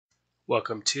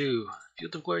Welcome to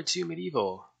Field of Glory 2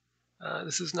 Medieval.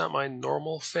 This is not my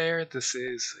normal fare. This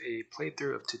is a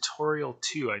playthrough of Tutorial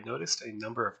 2. I noticed a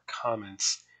number of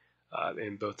comments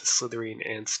in both the Slitherine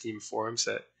and Steam forums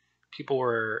that people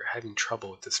were having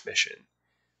trouble with this mission.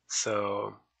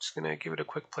 So I'm just going to give it a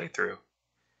quick playthrough.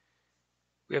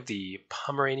 We have the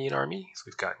Pomeranian army. So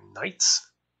we've got knights,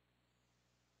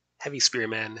 heavy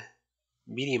spearmen,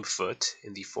 medium foot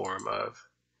in the form of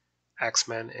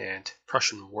axemen and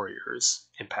Prussian warriors,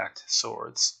 impact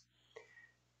swords,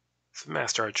 some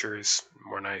master archers,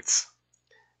 more knights.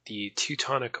 The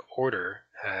Teutonic Order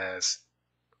has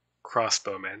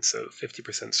crossbowmen, so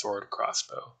 50% sword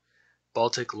crossbow,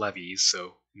 Baltic levies,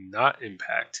 so not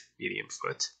impact medium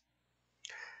foot,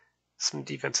 some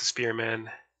defensive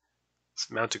spearmen,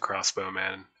 some mounted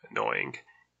crossbowmen, annoying,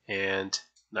 and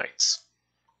knights.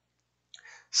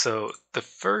 So the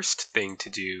first thing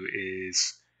to do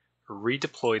is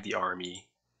redeploy the army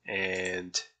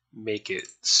and make it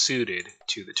suited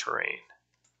to the terrain.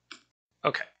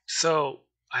 Okay, so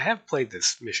I have played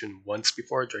this mission once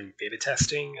before during beta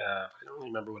testing. I don't really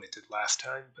remember what I did last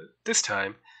time, but this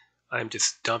time I'm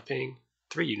just dumping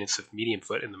 3 units of medium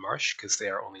foot in the marsh because they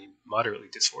are only moderately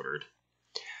disordered.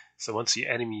 So once the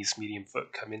enemy's medium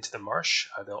foot come into the marsh,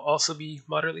 they'll also be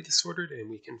moderately disordered and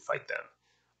we can fight them.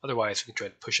 Otherwise, we can try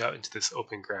to push out into this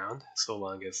open ground, so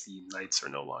long as the knights are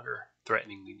no longer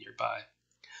threateningly nearby.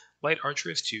 Light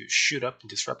archers to shoot up and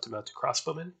disrupt the mounted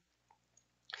crossbowmen.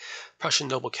 Prussian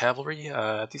noble cavalry,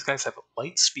 these guys have a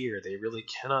light spear. They really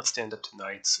cannot stand up to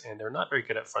knights, and they're not very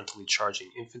good at frontally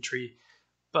charging infantry,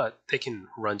 but they can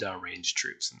run down ranged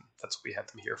troops, and that's what we have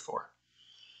them here for.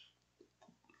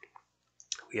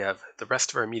 We have the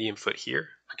rest of our medium foot here,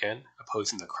 again,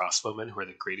 opposing the crossbowmen, who are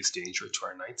the greatest danger to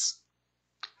our knights.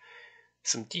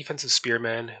 Some defensive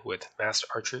spearmen with massed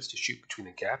archers to shoot between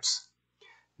the gaps.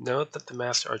 Note that the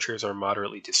massed archers are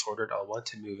moderately disordered. I'll want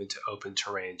to move into open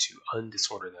terrain to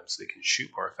undisorder them so they can shoot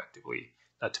more effectively,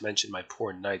 not to mention my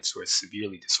poor knights who are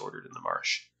severely disordered in the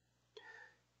marsh.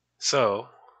 So,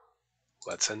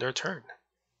 let's end our turn.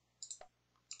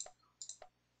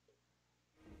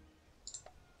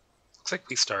 Looks like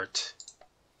we start...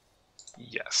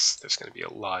 Yes, there's going to be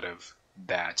a lot of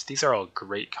that. These are all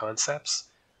great concepts.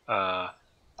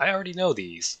 I already know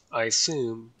these. I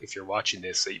assume, if you're watching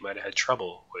this, that you might have had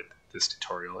trouble with this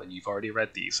tutorial and you've already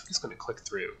read these. I'm just going to click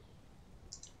through.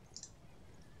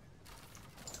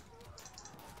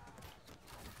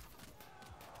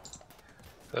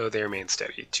 Oh, they remain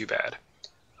steady. Too bad.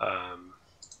 In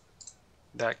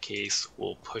that case,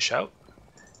 we'll push out.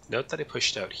 Note that I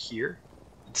pushed out here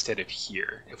instead of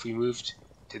here. If we moved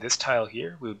to this tile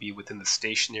here, we would be within the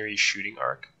stationary shooting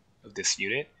arc of this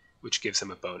unit, which gives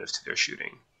them a bonus to their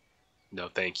shooting. No,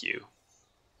 thank you.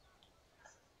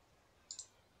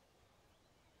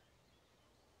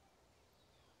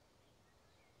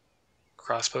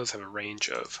 Crossbows have a range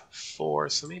of 4,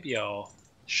 so maybe I'll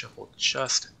shuffle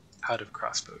just out of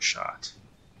crossbow shot.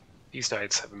 These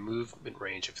knights have a movement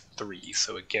range of 3,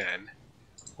 so again,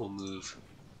 we'll move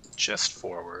just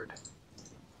forward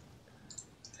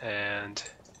and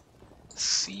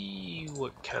see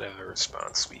what kind of a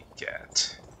response we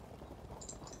get.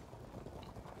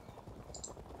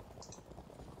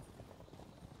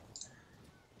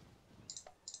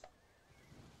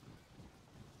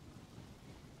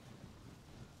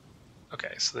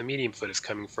 Okay, so the medium foot is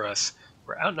coming for us.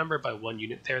 We're outnumbered by 1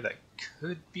 unit there. That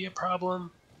could be a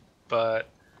problem, but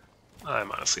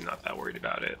I'm honestly not that worried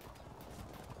about it.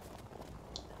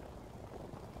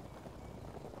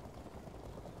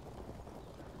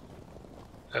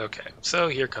 Okay, so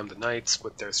here come the knights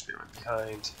with their spearmen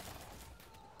behind.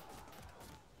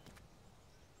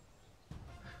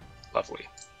 Lovely.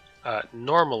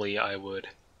 Normally I would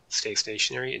stay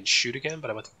stationary and shoot again,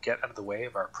 but I want to get out of the way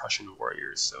of our Prussian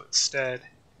warriors, so instead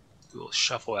we will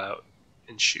shuffle out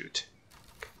and shoot.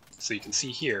 So you can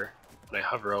see here, when I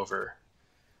hover over,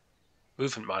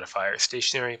 movement modifier,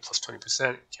 stationary plus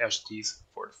 20%, casualties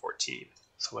 4 to 14.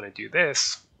 So when I do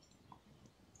this,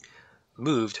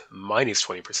 moved minus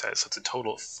 20%, so it's a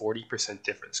total of 40%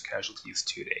 difference, casualties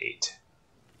 2 to 8.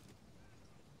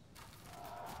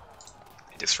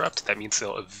 Disrupt, that means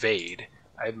they'll evade.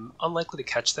 I'm unlikely to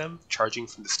catch them charging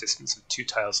from this distance of 2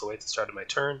 tiles away at the start of my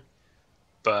turn,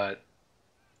 but,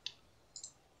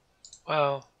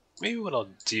 well, maybe what I'll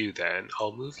do then,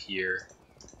 I'll move here.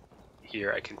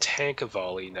 Here I can tank a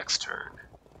volley next turn,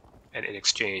 and in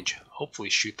exchange,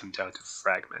 hopefully shoot them down to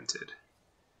fragmented.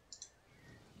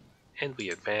 And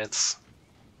we advance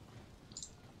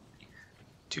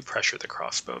to pressure the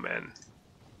crossbowmen.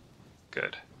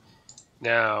 Good.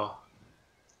 Now,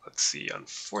 let's see,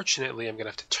 unfortunately I'm going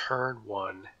to have to turn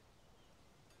 1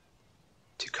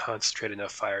 to concentrate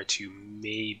enough fire to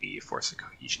maybe force a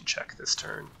cohesion check this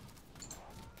turn.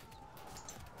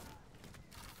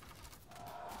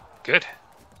 Good.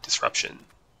 Disruption.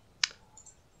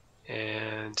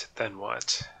 And then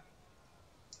what?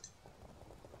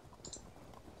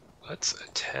 Let's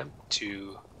attempt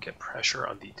to get pressure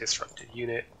on the disrupted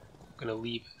unit. I'm going to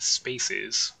leave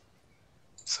spaces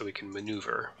so we can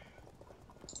maneuver.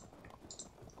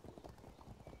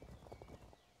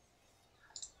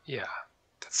 Yeah,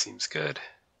 that seems good.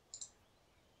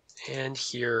 And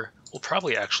here, we'll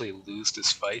probably actually lose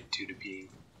this fight due to being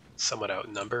somewhat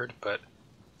outnumbered, but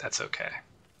that's okay.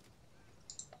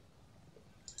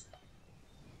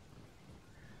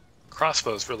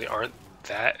 Crossbows really aren't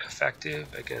that effective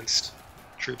against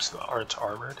troops who aren't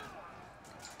armored.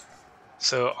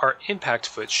 So our impact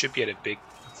foot should be at a big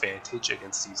advantage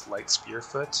against these light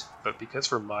spearfoot, but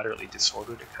because we're moderately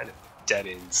disordered, it kind of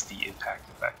deadens the impact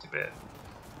effect a bit,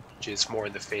 which is more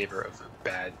in the favor of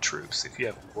bad troops. If you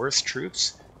have worse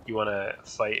troops, you want to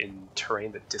fight in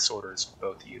terrain that disorders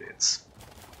both units.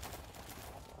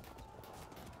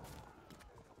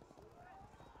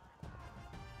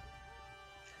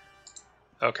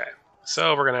 Okay,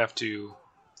 so we're going to have to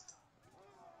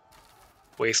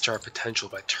waste our potential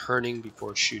by turning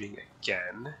before shooting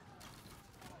again.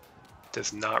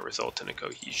 Does not result in a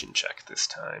cohesion check this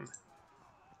time.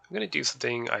 I'm going to do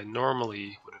something I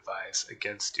normally would advise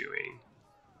against doing.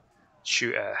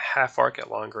 Shoot a half arc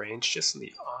at long range, just in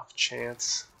the off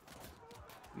chance.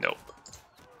 Nope.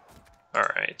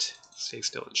 Alright, stay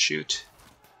still and shoot.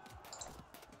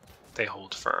 They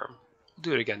hold firm. We'll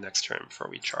do it again next turn before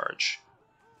we charge.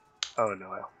 Oh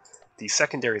no. The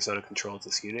secondary zone of control of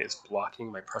this unit is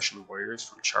blocking my Prussian warriors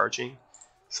from charging,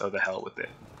 so the hell with it.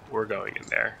 We're going in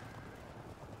there.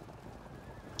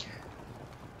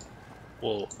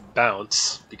 We'll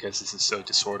bounce, because this is so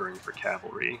disordering for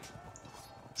cavalry.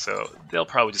 So they'll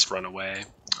probably just run away.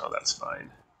 Oh, that's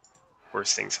fine.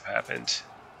 Worse things have happened.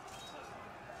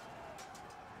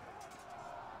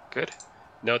 Good.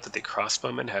 Note that the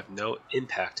crossbowmen have no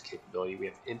impact capability. We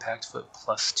have impact foot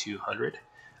plus 200.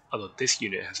 Although this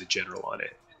unit has a general on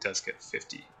it, it does get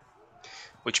 50.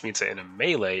 Which means that in a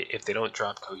melee, if they don't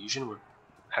drop cohesion, we're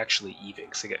actually even,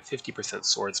 because they get 50%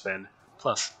 swordsmen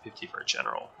plus 50 for a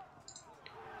general.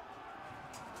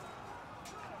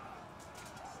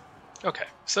 Okay,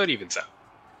 so it evens out.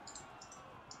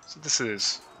 So this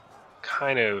is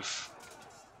kind of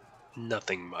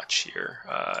nothing much here.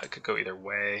 It could go either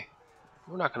way.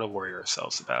 We're not going to worry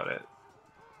ourselves about it.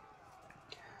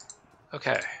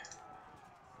 Okay.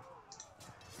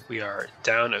 We are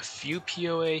down a few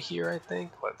POA here, I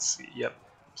think. Let's see. Yep.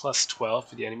 Plus 12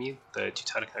 for the enemy. The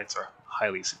Teutonic Knights are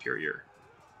highly superior.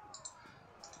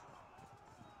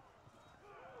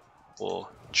 We'll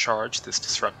charge this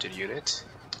disrupted unit.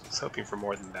 I was hoping for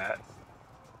more than that.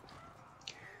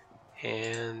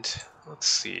 And let's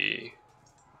see.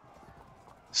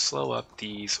 Slow up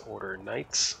these Order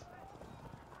Knights.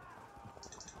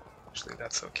 Actually,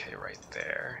 that's okay right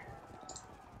there.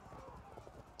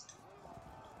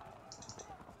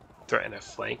 Threaten a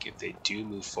flank if they do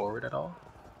move forward at all.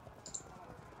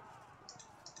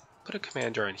 Put a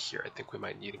commander in here. I think we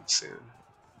might need him soon.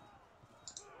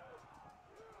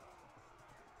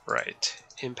 Right.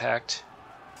 Impact.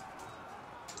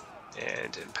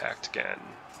 And impact again.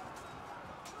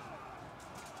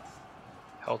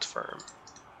 Held firm.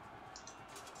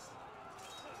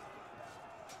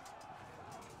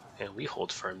 And we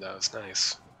hold firm. That was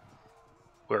nice.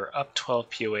 We're up 12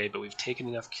 POA, but we've taken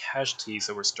enough casualties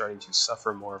that we're starting to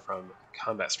suffer more from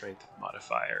combat strength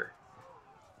modifier.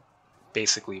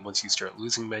 Basically, once you start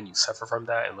losing men, you suffer from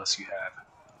that unless you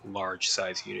have large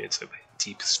size units of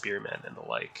deep spearmen and the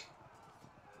like.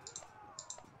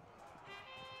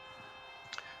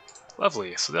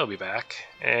 Lovely, so they'll be back,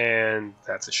 and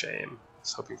that's a shame. I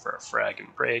was hoping for a frag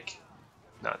and break,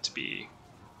 not to be.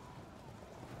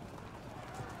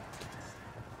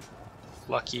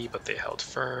 Lucky, but they held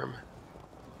firm.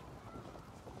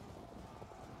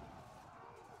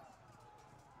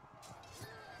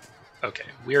 Okay,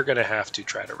 we're going to have to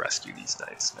try to rescue these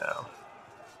knights now.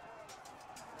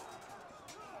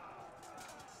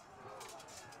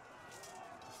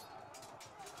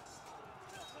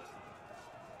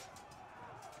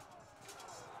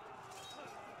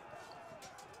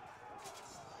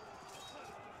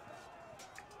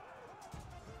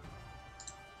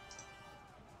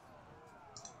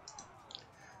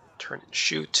 Turn and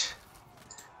shoot,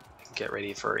 and get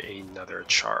ready for another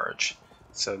charge.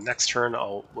 So next turn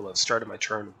will have started my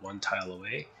turn one tile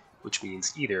away, which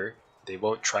means either they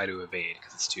won't try to evade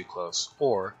because it's too close,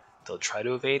 or they'll try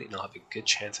to evade and I'll have a good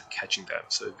chance of catching them.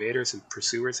 So evaders and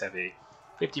pursuers have a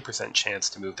 50% chance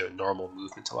to move their normal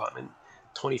movement allotment,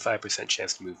 25%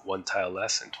 chance to move one tile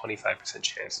less, and 25%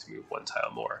 chance to move one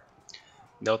tile more.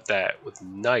 Note that with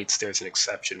knights, there's an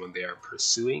exception. When they are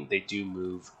pursuing, they do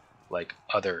move like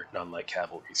other non-light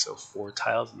cavalry, so 4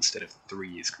 tiles instead of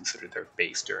 3 is considered their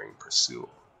base during pursuit.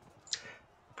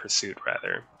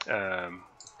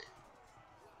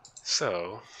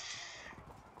 So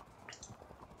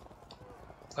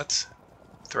let's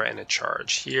threaten a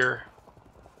charge here.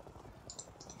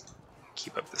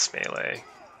 Keep up this melee.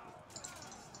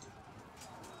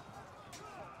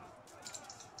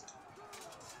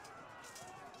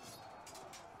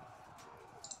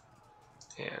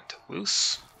 And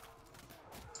loose.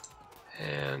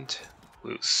 And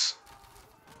loose.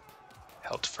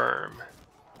 Held firm.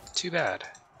 Too bad.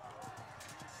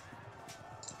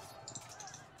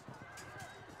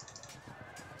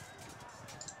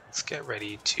 Let's get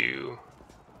ready to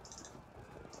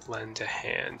lend a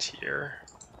hand here.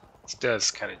 This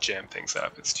does kind of jam things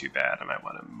up. It's too bad. I might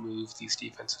want to move these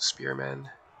defensive spearmen.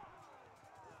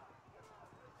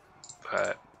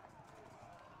 But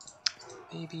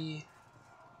maybe...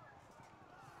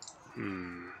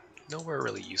 nowhere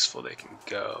really useful they can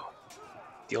go.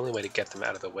 The only way to get them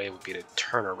out of the way would be to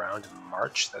turn around and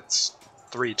march. That's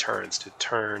 3 turns to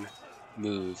turn,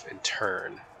 move, and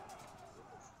turn.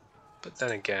 But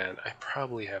then again, I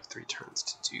probably have 3 turns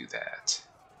to do that.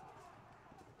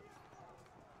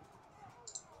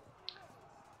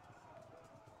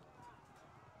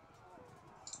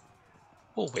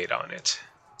 We'll wait on it.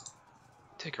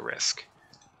 Take a risk.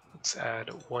 Let's add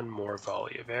 1 more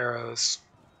volley of arrows.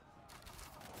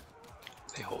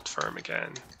 They hold firm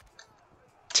again.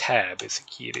 Tab is the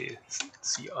key to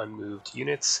see unmoved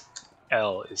units.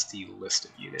 L is the list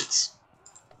of units.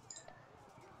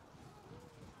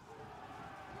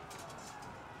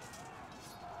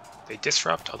 They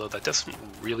disrupt, although that doesn't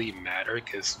really matter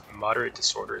because moderate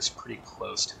disorder is pretty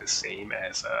close to the same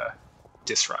as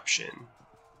disruption.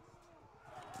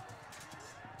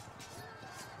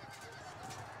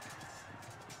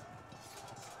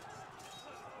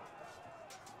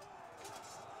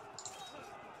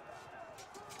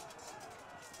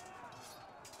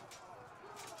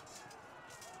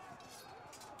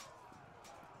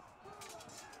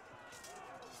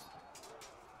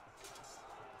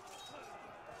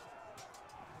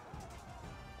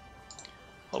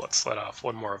 Well, let's let off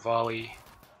 1 more volley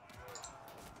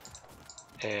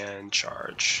and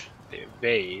charge. They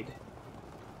evade.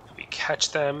 We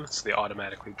catch them, so they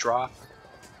automatically drop,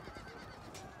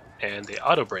 and they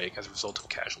auto-break as a result of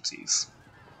casualties.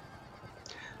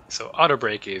 So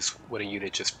auto-break is when a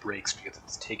unit just breaks because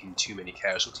it's taken too many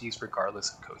casualties,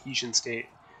 regardless of cohesion state.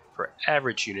 For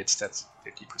average units, that's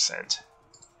 50%.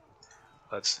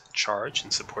 Let's charge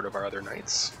in support of our other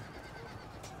knights.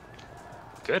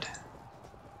 Good.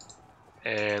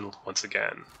 And once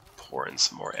again, pour in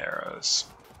some more arrows.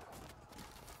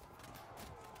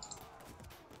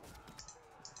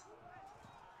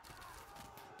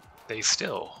 They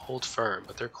still hold firm,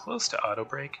 but they're close to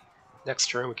auto-break.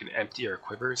 Next turn we can empty our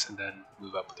quivers and then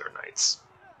move up with our knights.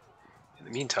 In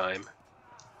the meantime,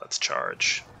 let's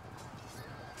charge.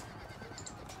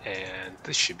 And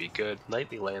this should be good.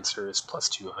 Knightly Lancers, plus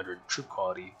 200 troop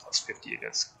quality, plus 50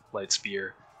 against light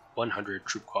spear, 100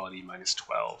 troop quality, minus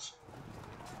 12.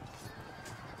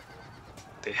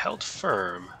 They held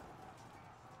firm,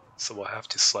 so we'll have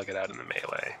to slug it out in the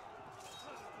melee.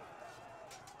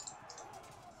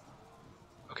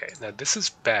 Okay, now this is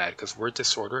bad because we're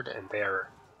disordered and they're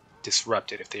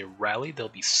disrupted. If they rally, they'll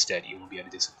be steady and we'll be at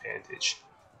a disadvantage.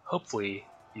 Hopefully,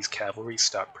 these cavalry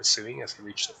stop pursuing as they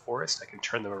reach the forest. I can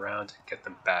turn them around and get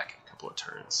them back in a couple of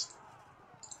turns.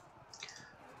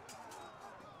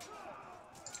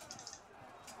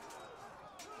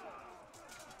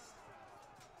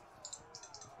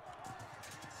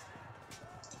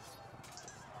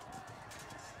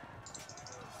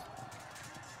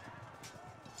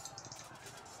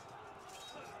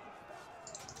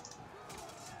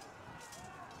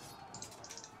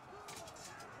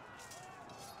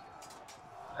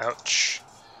 Ouch.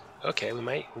 Okay, we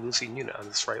might lose a unit on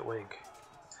this right wing.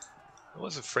 I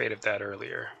was afraid of that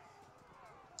earlier.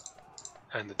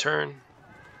 And the turn.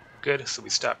 Good, so we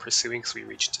stop pursuing so we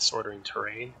reach disordering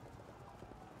terrain.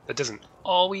 That doesn't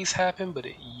always happen, but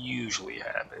it usually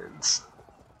happens.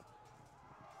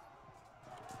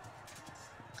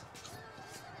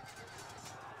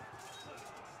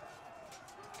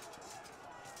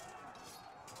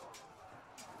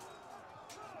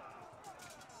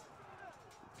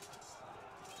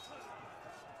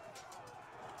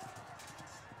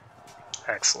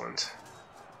 Excellent.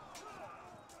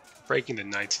 Breaking the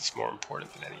knights is more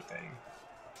important than anything.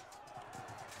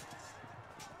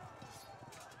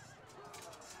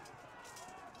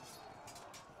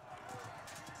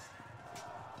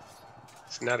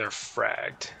 So now they're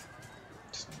fragged.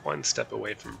 Just one step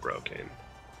away from broken.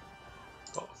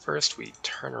 Well, first we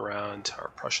turn around to our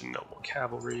Prussian noble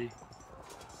cavalry.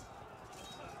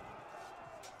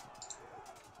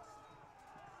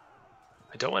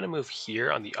 I don't want to move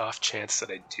here on the off chance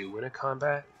that I do win a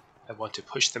combat. I want to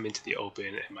push them into the open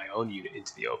and my own unit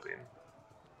into the open.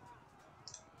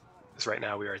 Because right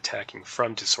now we are attacking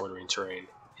from disordering terrain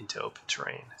into open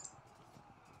terrain.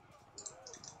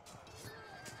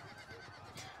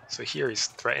 So here he's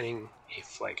threatening a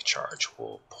flank charge.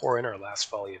 We'll pour in our last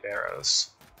volley of arrows.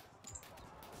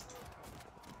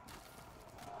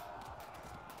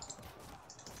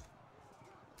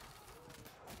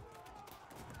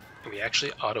 And we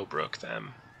actually auto-broke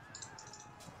them.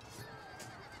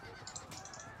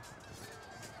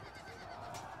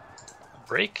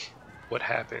 Break? What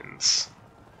happens?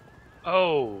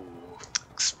 Oh,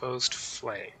 exposed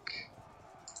flank.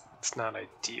 It's not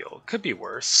ideal. Could be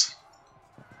worse.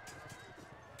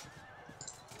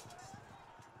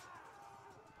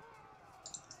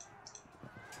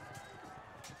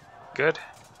 Good.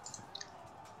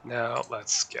 Now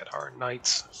let's get our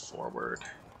knights forward.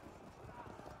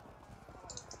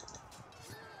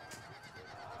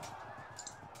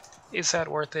 Is that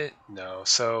worth it? No.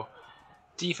 So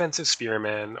defensive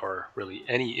spearmen, or really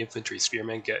any infantry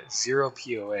spearmen, get 0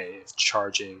 POA if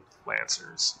charging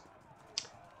lancers.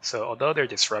 So although they're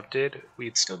disrupted,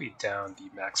 we'd still be down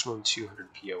the maximum 200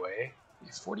 POA,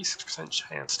 a 46%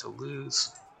 chance to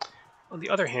lose. On the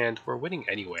other hand, we're winning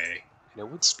anyway, and it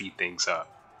would speed things up.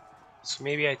 So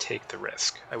maybe I take the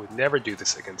risk. I would never do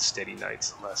this against steady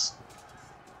knights unless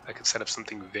I could set up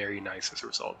something very nice as a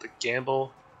result. The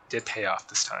gamble did pay off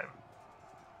this time.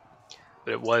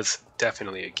 But it was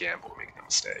definitely a gamble, make no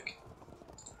mistake.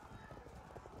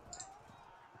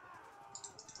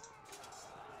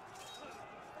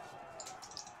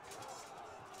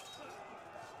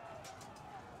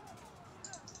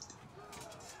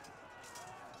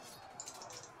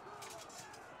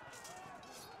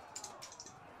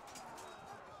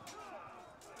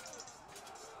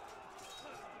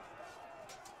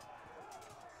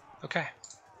 Okay.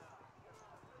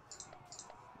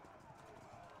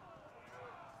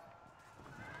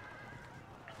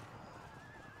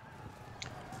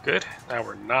 Good. Now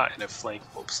we're not in a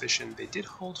flankable position. They did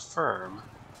hold firm.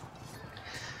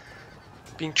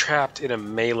 Being trapped in a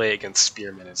melee against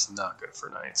spearmen is not good for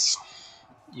knights,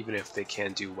 even if they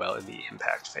can do well in the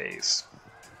impact phase.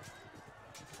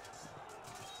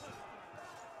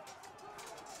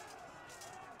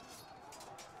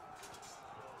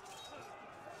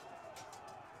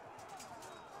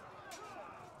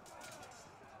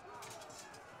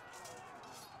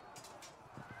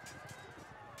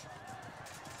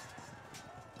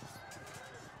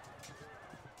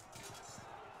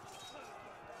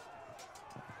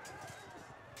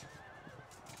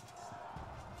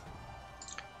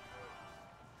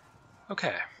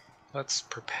 Okay, let's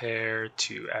prepare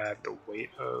to add the weight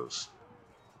of,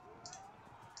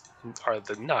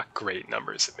 the not great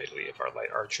numbers admittedly, of our light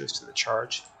archers to the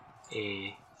charge.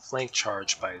 A flank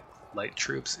charge by light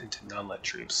troops into non-light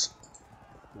troops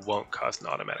won't cause an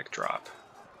automatic drop.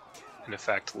 And in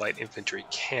fact, light infantry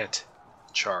can't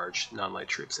charge non-light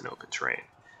troops in open terrain.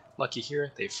 Lucky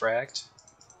here, they fragged.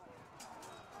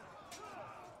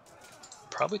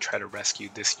 Probably try to rescue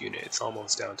this unit. It's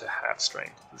almost down to half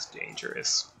strength. It's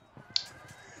dangerous.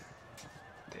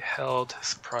 They held.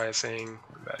 Surprising.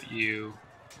 What about you?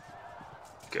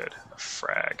 Good. A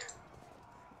frag.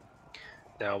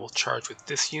 Now we'll charge with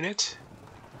this unit.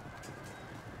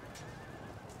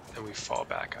 And we fall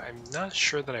back. I'm not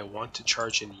sure that I want to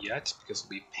charge in yet because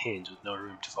we'll be pinned with no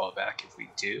room to fall back if we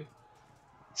do.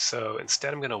 So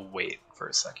instead I'm going to wait for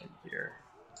a second here.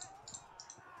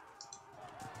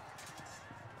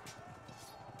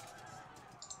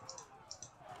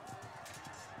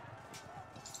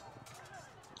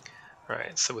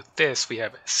 Alright, so with this we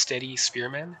have steady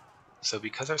spearmen. So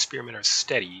because our spearmen are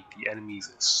steady, the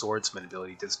enemy's swordsman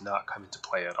ability does not come into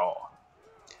play at all.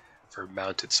 For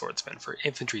mounted swordsmen, for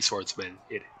infantry swordsmen,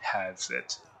 it has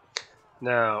it.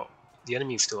 Now, the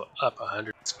enemy is still up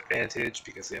 100 advantage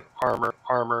because they have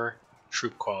armor,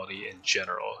 troop quality, and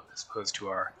general, as opposed to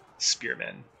our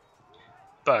spearmen.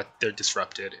 But they're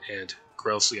disrupted and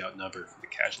grossly outnumbered for the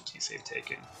casualties they've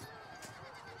taken.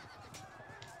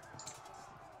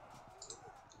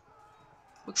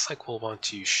 Looks like we'll want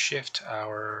to shift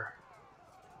our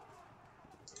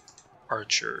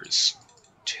archers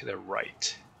to the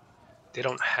right. They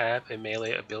don't have a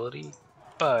melee ability,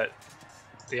 but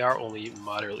they are only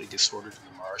moderately disordered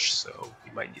in the marsh, so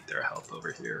we might need their help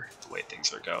over here, the way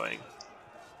things are going.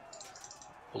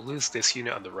 We'll lose this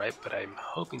unit on the right, but I'm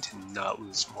hoping to not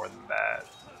lose more than that.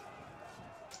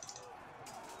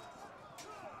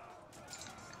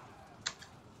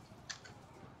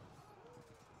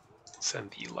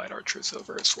 Send the light archers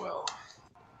over as well.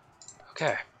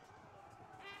 Okay.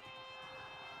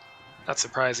 Not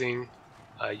surprising,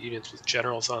 units with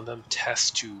generals on them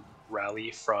test to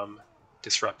rally from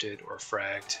disrupted or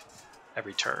fragged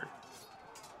every turn.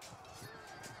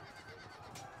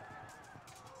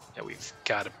 Yeah, we've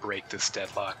got to break this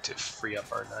deadlock to free up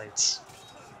our knights.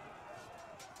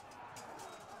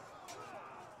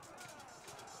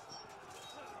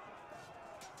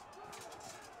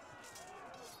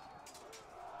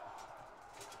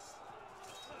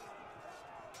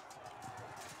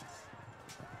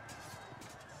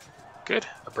 Good,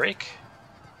 a break.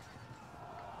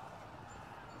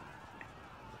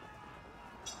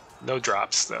 No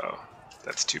drops though,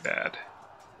 that's too bad.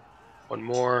 One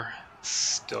more,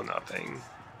 still nothing.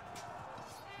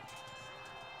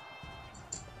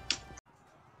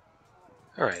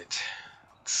 Alright,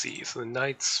 let's see, so the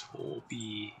knights will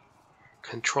be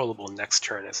controllable next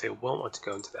turn as they won't want to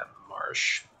go into that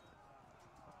marsh.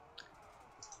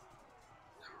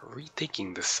 I'm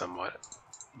rethinking this somewhat.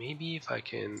 Maybe if I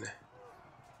can...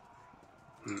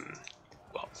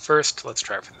 Well, first let's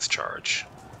try for this charge.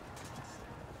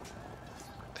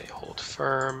 They hold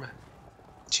firm.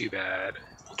 Too bad.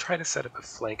 We'll try to set up a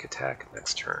flank attack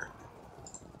next turn.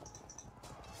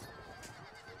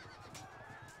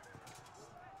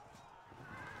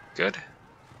 Good.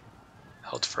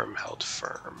 Held firm, held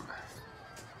firm.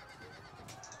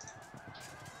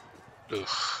 Ugh.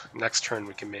 Next turn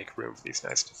we can make room for these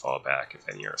knights to fall back if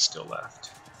any are still left.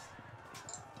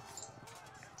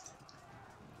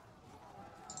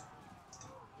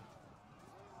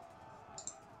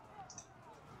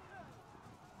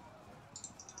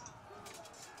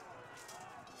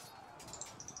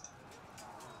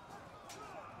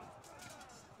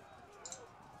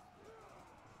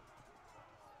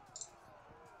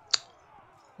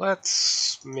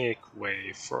 Let's make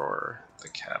way for the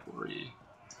cavalry.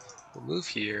 We'll move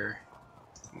here.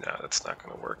 No, that's not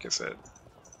going to work, is it?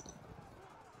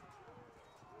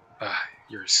 Ah,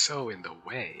 you're so in the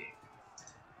way.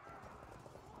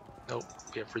 Nope,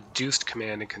 we have reduced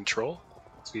command and control,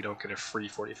 so we don't get a free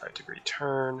 45-degree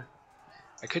turn.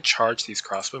 I could charge these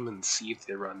crossbowmen and see if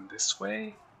they run this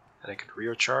way, and I could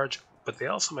rear charge, but they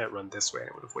also might run this way and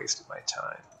it would have wasted my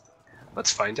time.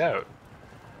 Let's find out.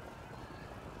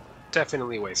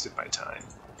 Definitely wasted my time.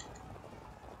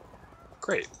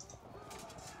 Great.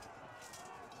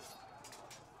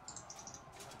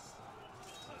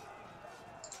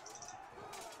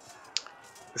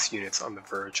 This unit's on the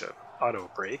verge of auto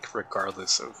break,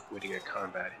 regardless of winning a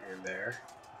combat here and there.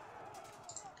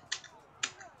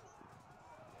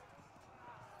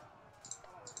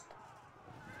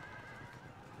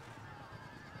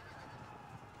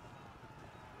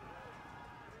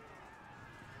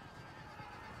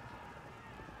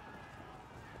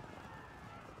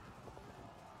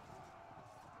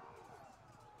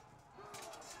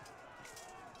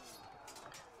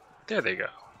 There they go.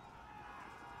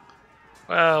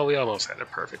 Well, we almost had a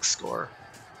perfect score.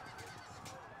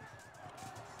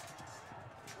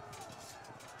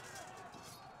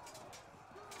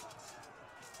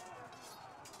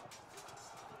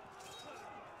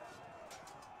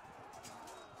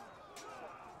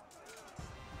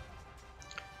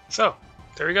 So,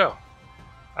 there we go.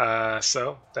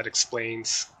 So, that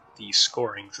explains the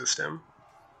scoring system.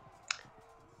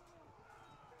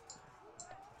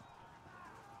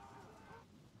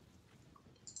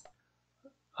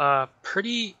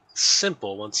 Pretty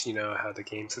simple once you know how the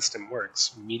game system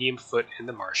works. Medium foot in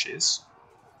the marshes.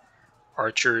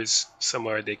 Archers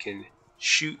somewhere they can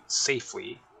shoot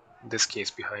safely, in this case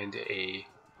behind a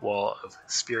wall of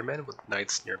spearmen with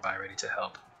knights nearby ready to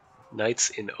help. Knights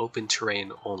in open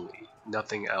terrain only,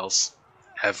 nothing else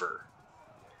ever.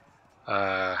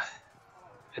 And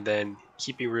then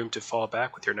keeping room to fall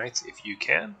back with your knights if you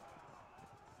can.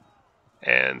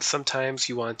 And sometimes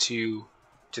you want to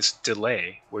just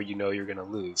delay where you know you're going to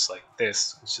lose. Like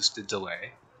this was just a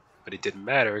delay, but it didn't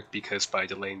matter because by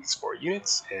delaying these 4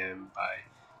 units and by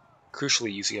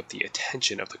crucially using up the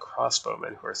attention of the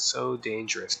crossbowmen who are so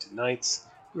dangerous to knights,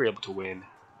 we were able to win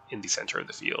in the center of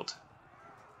the field.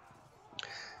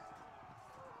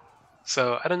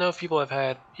 So I don't know if people have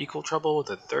had equal trouble with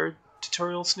the third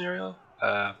tutorial scenario.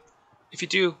 If you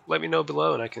do, let me know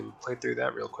below and I can play through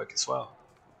that real quick as well.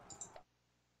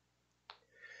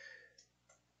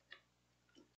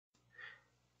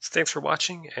 So thanks for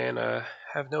watching, and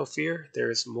have no fear,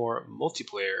 there's more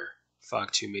multiplayer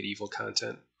Fog 2 Medieval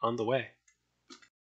content on the way.